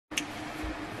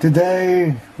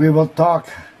Today we will talk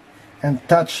and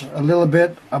touch a little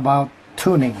bit about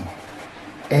tuning,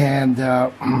 and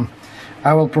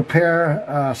I will prepare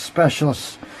a special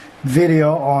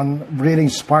video on reading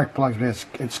spark plug risk.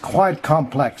 It's quite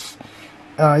complex.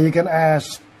 You can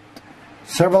ask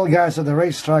several guys at the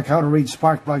racetrack how to read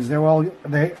spark plugs. They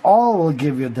all will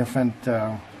give you different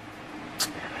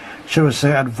should we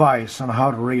say advice on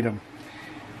how to read them.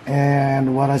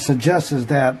 And what I suggest is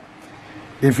that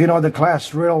if you know the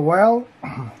class real well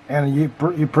and you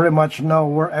pretty much know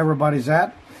where everybody's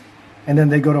at, and then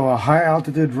they go to a high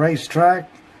altitude racetrack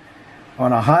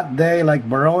on a hot day like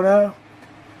Verona,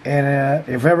 and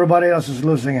if everybody else is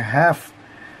losing half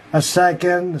a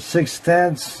second,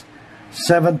 6/10,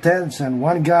 7/10, and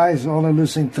one guy is only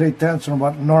losing 3/10 from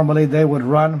what normally they would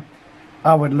run,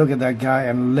 I would look at that guy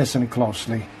and listen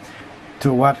closely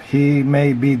to what he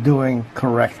may be doing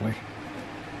correctly.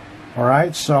 All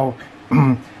right, so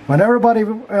when everybody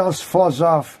else falls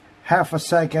off half a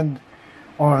second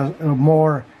or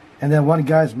more, and then one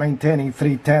guy's maintaining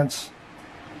 3/10,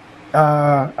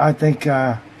 I think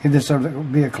he deserves to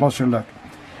be a closer look.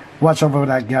 Watch over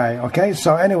that guy, okay?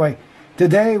 So anyway,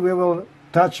 today we will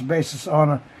touch bases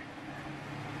on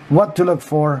what to look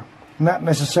for, not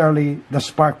necessarily the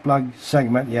spark plug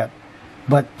segment yet,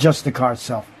 but just the car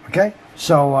itself, okay?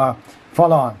 So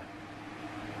follow on.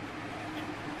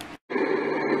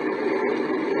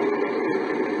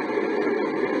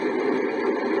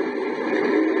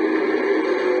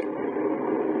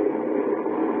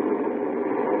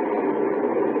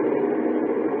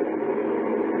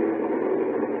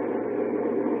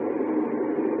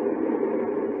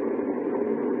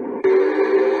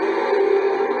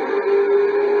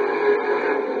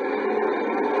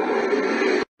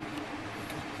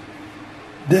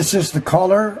 This is the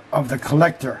color of the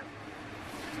collector.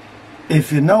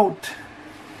 If you note,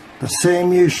 the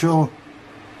same usual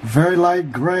very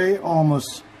light gray,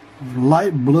 almost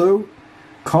light blue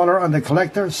color on the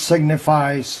collector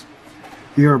signifies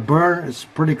your burn is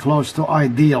pretty close to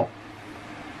ideal.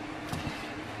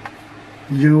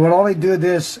 You will only do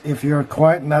this if you're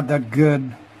quite not that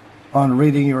good on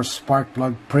reading your spark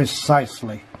plug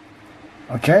precisely.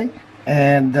 Okay?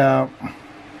 And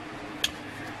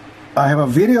I have a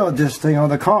video of this thing on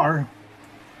the car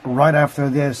right after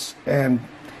this, and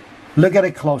look at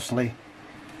it closely.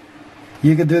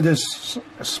 You can do this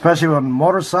especially on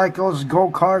motorcycles,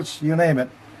 go-karts, you name it.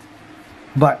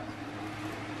 But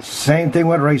same thing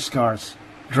with race cars,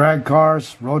 drag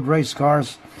cars, road race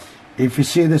cars. If you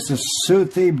see this is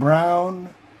sooty brown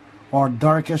or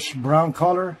darkish brown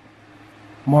color,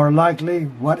 more likely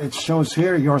what it shows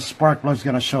here, your spark plug is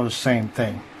going to show the same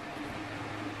thing.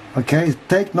 Okay,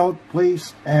 take note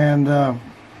please. And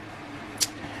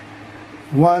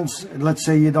once, let's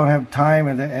say you don't have time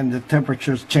and the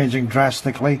temperature is changing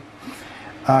drastically,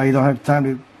 you don't have time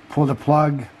to pull the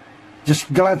plug,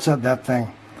 just glance at that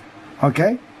thing.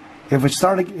 Okay, if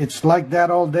it's like that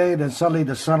all day, then suddenly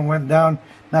the sun went down,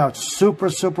 now it's super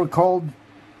cold,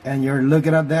 and you're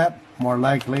looking at that, more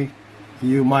likely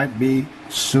you might be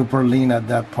super lean at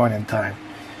that point in time.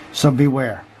 So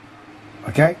beware.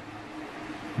 Okay,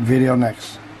 video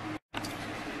next.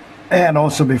 And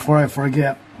also, before I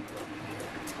forget,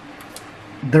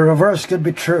 the reverse could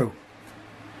be true.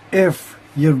 If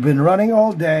you've been running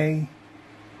all day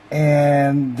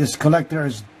and this collector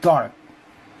is dark,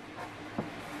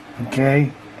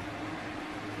 okay,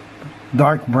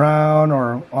 dark brown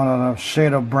or on a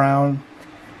shade of brown,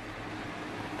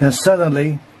 then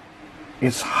suddenly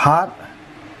it's hot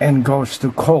and goes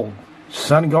to cold.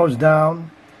 Sun goes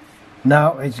down,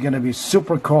 now it's going to be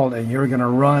super cold and you're going to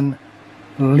run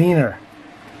leaner.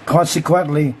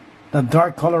 Consequently, the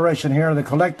dark coloration here of the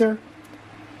collector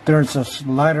turns a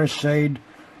lighter shade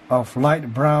of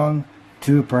light brown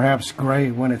to perhaps gray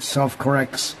when it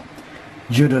self-corrects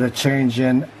due to the change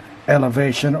in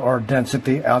elevation or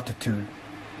density altitude.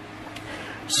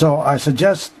 So I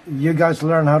suggest you guys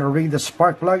learn how to read the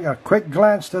spark plug. A quick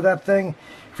glance to that thing.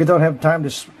 If you don't have time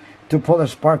to pull the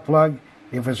spark plug,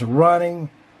 if it's running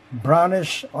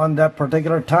brownish on that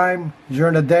particular time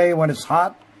during the day when it's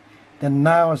hot, then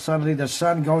now suddenly the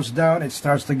sun goes down, it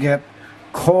starts to get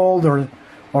cold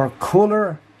or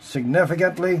cooler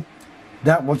significantly,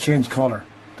 that will change color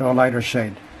to a lighter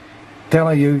shade,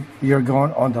 telling you you're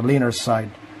going on the leaner side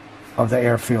of the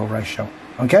air-fuel ratio.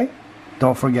 Okay?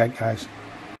 Don't forget, guys.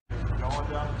 Going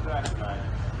down the track, guys.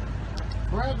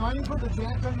 Brad, why don't you put the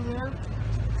jack under there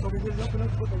so we get up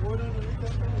enough to put the wood underneath that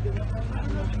thing and get up.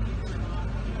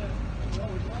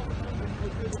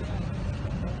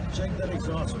 Check that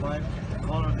exhaust pipe, the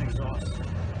color of the exhaust.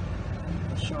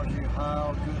 It shows you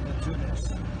how good the tune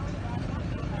is.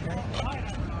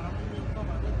 Okay?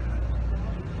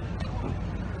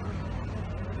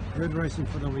 Good racing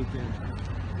for the weekend.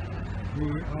 We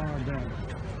are done.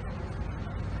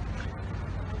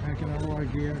 Packing all our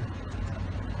gear.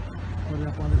 Put it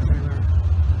up on the trailer.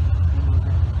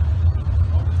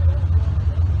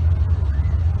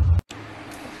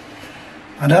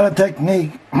 Another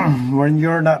technique when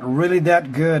you're not really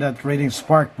that good at reading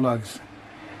spark plugs,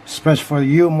 especially for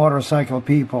you motorcycle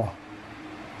people.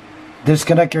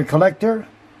 Disconnect your collector,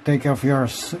 take off your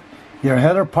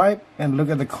header pipe, and look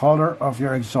at the color of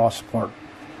your exhaust port.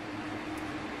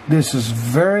 This is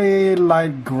very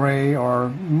light gray or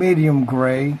medium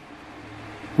gray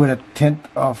with a tint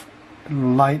of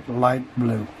light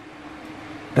blue.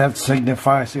 That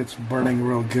signifies it's burning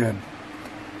real good.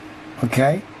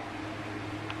 Okay?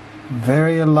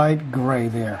 Very light gray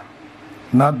there,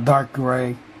 not dark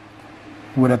gray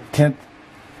with a tint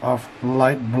of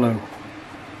light blue.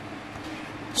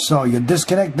 So you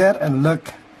disconnect that and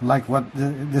look like what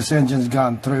this engine's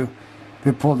gone through.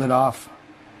 We pulled it off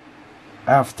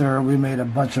after we made a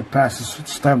bunch of passes.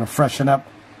 It's time to freshen up.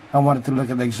 I wanted to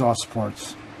look at the exhaust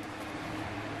ports.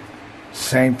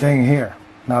 Same thing here.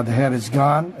 Now the head is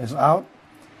gone, is out.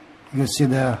 You can see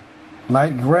the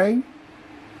light gray,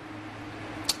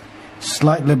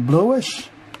 slightly bluish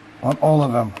on all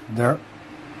of them. They're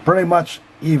pretty much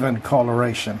even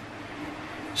coloration.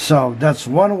 So that's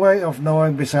one way of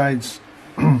knowing, besides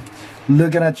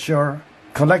looking at your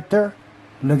collector,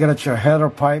 looking at your header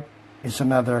pipe is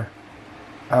another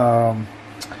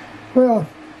well,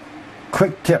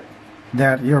 quick tip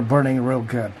that you're burning real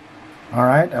good.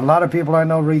 Alright, a lot of people I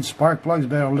know read spark plugs,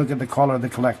 but don't look at the color of the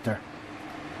collector.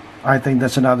 I think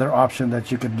that's another option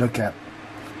that you could look at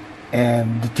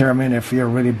and determine if you're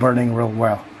really burning real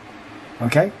well.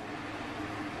 Okay,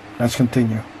 let's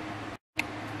continue.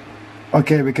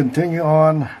 Okay, we continue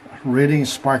on reading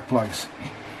spark plugs.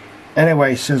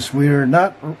 Anyway, since we're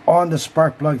not on the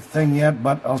spark plug thing yet,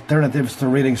 but alternatives to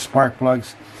reading spark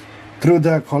plugs through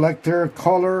the collector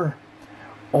color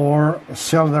or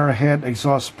cylinder head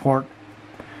exhaust port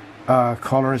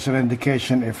color is an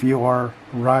indication if you are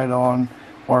right on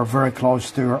or very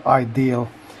close to your ideal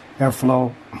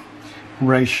airflow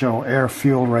ratio, air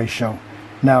fuel ratio.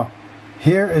 Now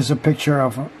here is a picture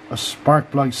of a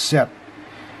spark plug set.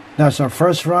 That's our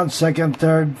first run, second,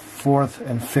 third, fourth,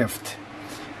 and fifth.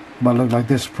 But look like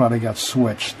this probably got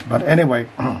switched. But anyway,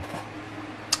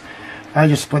 I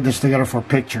just put this together for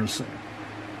pictures.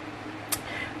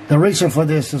 The reason for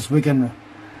this is we can,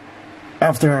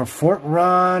 after a fourth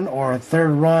run or a third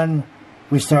run,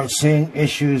 we start seeing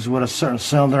issues with a certain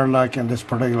cylinder, like in this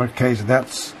particular case,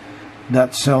 that's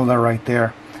that cylinder right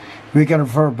there. We can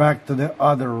refer back to the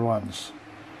other runs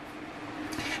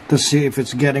to see if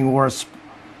it's getting worse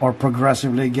or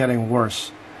progressively getting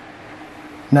worse.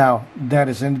 Now, that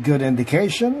is a good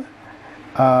indication.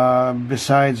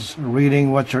 Besides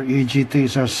reading what your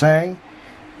EGTs are saying,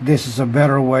 this is a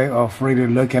better way of really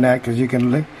looking at, because you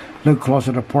can look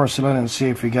closer to porcelain and see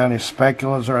if you got any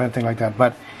speculas or anything like that.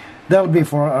 But that'll be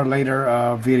for our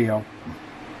later video.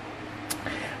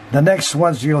 The next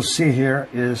ones you'll see here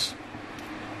is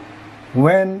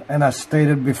when, and I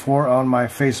stated before on my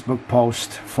Facebook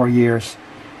post for years,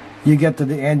 you get to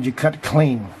the end, you cut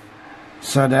clean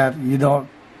so that you don't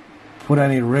put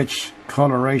any rich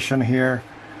coloration here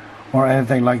or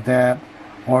anything like that.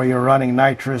 Or you're running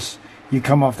nitrous, you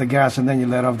come off the gas and then you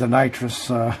let off the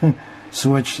nitrous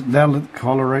switch, that'll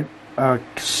colorate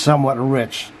somewhat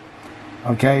rich.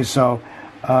 Okay, so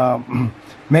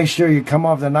make sure you come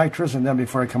off the nitrous and then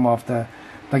before you come off the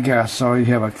gas, so you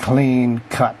have a clean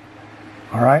cut.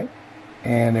 Alright,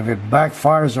 and if it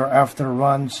backfires or after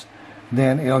runs,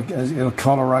 then it'll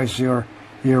colorize your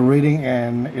reading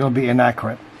and it'll be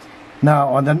inaccurate.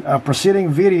 Now on the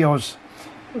preceding videos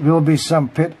will be some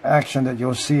pit action that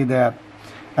you'll see that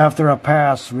after a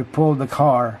pass we pull the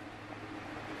car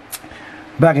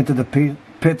back into the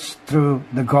pits through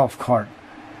the golf cart.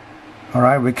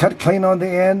 Alright, we cut clean on the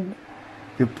end,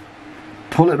 you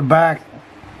pull it back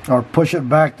or push it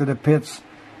back to the pits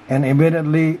and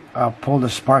immediately pull the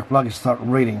spark plug and start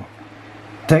reading.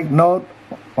 Take note,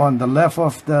 on the left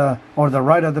of the, or the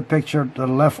right of the picture, to the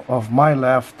left of my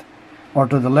left, or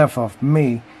to the left of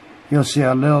me, you'll see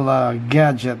a little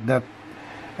gadget, that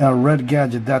red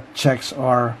gadget that checks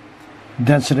our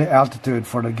density altitude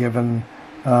for the given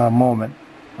moment.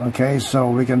 Okay, so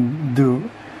we can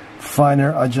do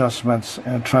finer adjustments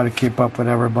and try to keep up with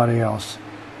everybody else.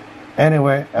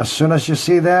 Anyway, as soon as you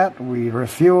see that, we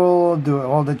refuel, do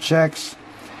all the checks,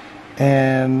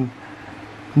 and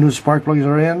new spark plugs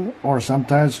are in, or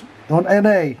sometimes on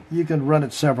NA you can run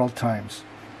it several times.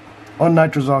 On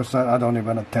nitrous oxide I don't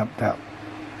even attempt that.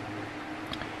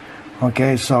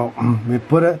 Okay, so we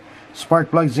put spark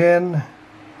plugs in,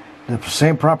 the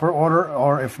same proper order,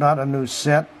 or if not, a new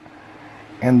set,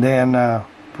 and then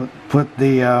put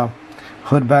the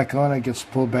hood back on. It gets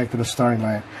pulled back to the starting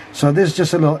line. So this is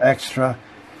just a little extra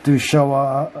to show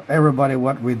everybody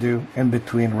what we do in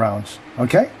between rounds.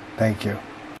 Okay, thank you.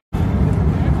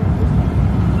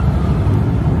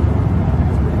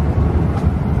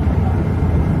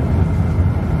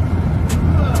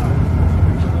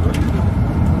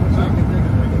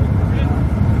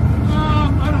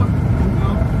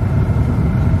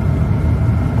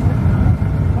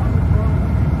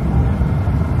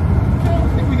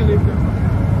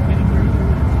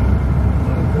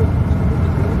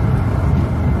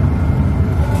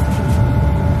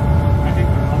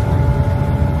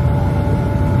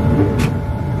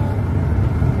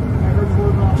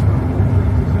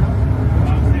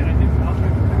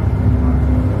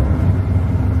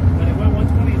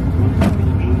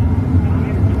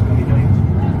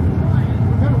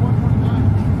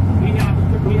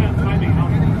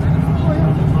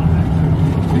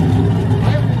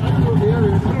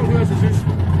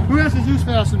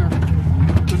 Fastener.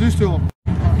 The Zeus tool.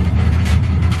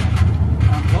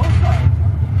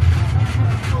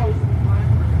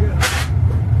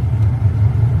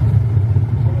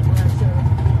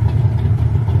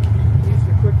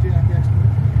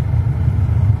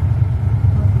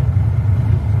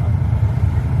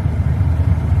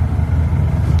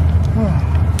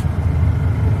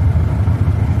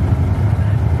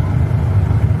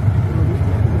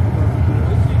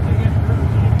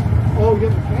 Oh, you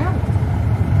have the can?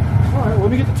 All right,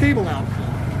 let me get the table out.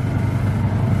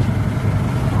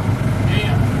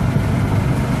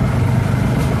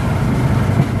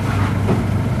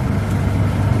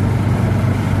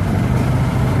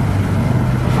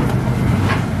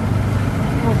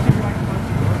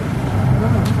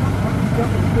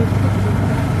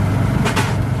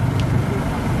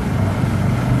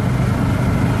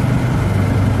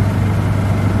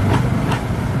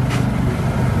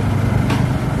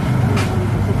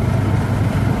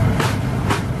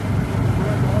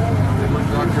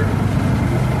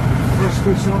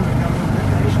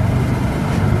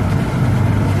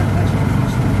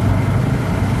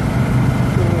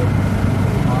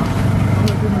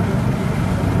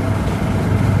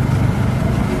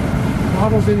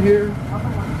 Models in here. All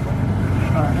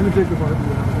right, let me take the part.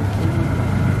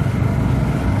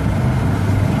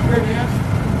 Here, man.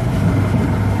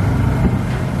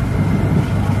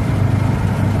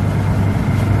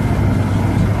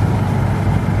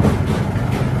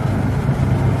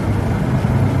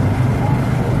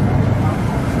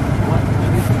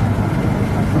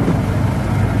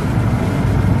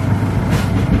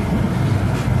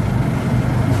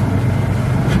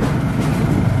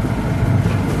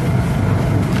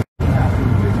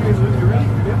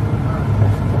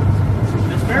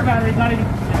 Battery's not even,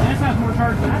 this has more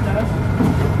charge than that does.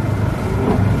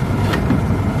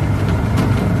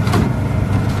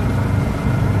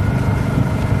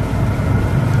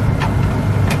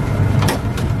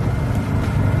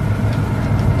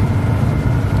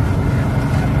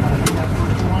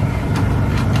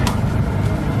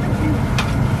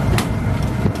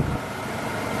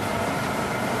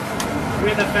 We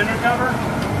have the fender cover.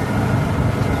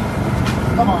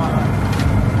 Come on.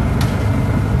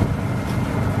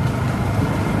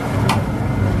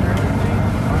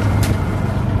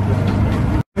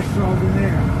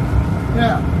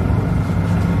 Yeah.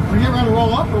 Are we getting ready to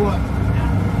roll up or what?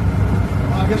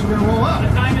 Well, I guess we're going to roll up.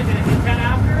 What time is it? Is it 10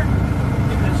 after? I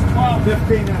think that's 12.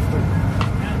 15 after.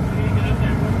 Yeah, we need to get up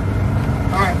there.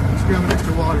 All right, let's grab an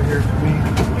extra water here for me.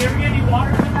 Do we ever get any water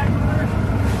in the back door?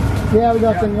 Yeah, we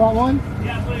got some. You want one?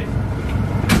 Yeah, please.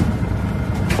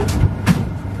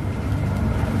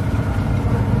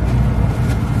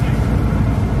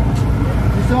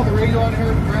 You still have the radio on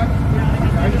here, Brad?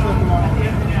 Yeah, I just left them on.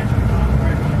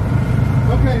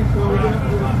 Okay, so we're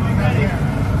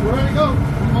ready to go.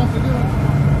 Who wants to do it?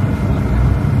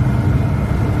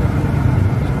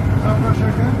 Top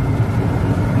pressure good?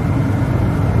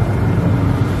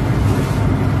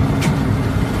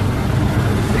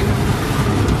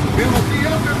 Okay, we'll see you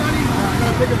up there, buddy. I'm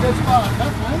going to pick a good spot.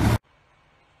 That's fine.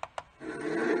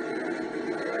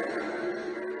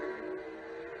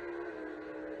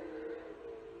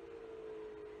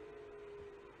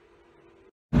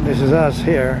 This is us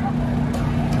here.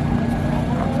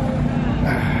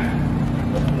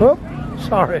 Oh,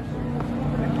 sorry.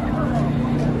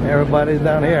 Everybody's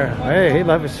down here. Hey, he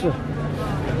loves us.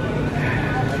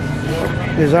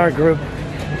 This is our group.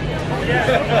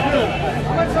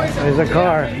 There's a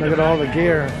car. Look at all the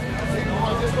gear.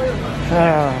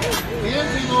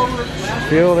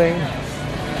 Fueling.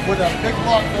 with a big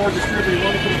block board distributor. You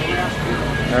want to put in the last year.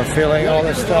 They're filling all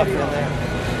this stuff in there.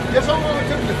 Guess how long it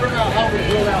took me to figure out how to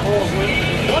drill that hole?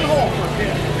 One hole for a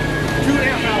pit.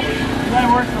 2.5 hours. That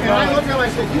works for And I looked at him and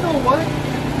I said, you know what?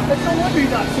 It's no wonder you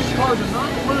got 6 cars and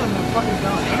not one of them fucking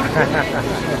done.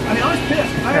 I mean, I was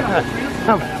pissed. I had a whole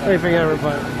transfer. I'm sleeping,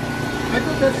 everybody. I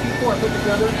put that C4 I put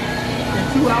together in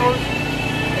 2 hours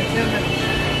and 10 minutes.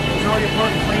 It was already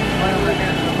apart and clean and right on the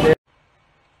hand.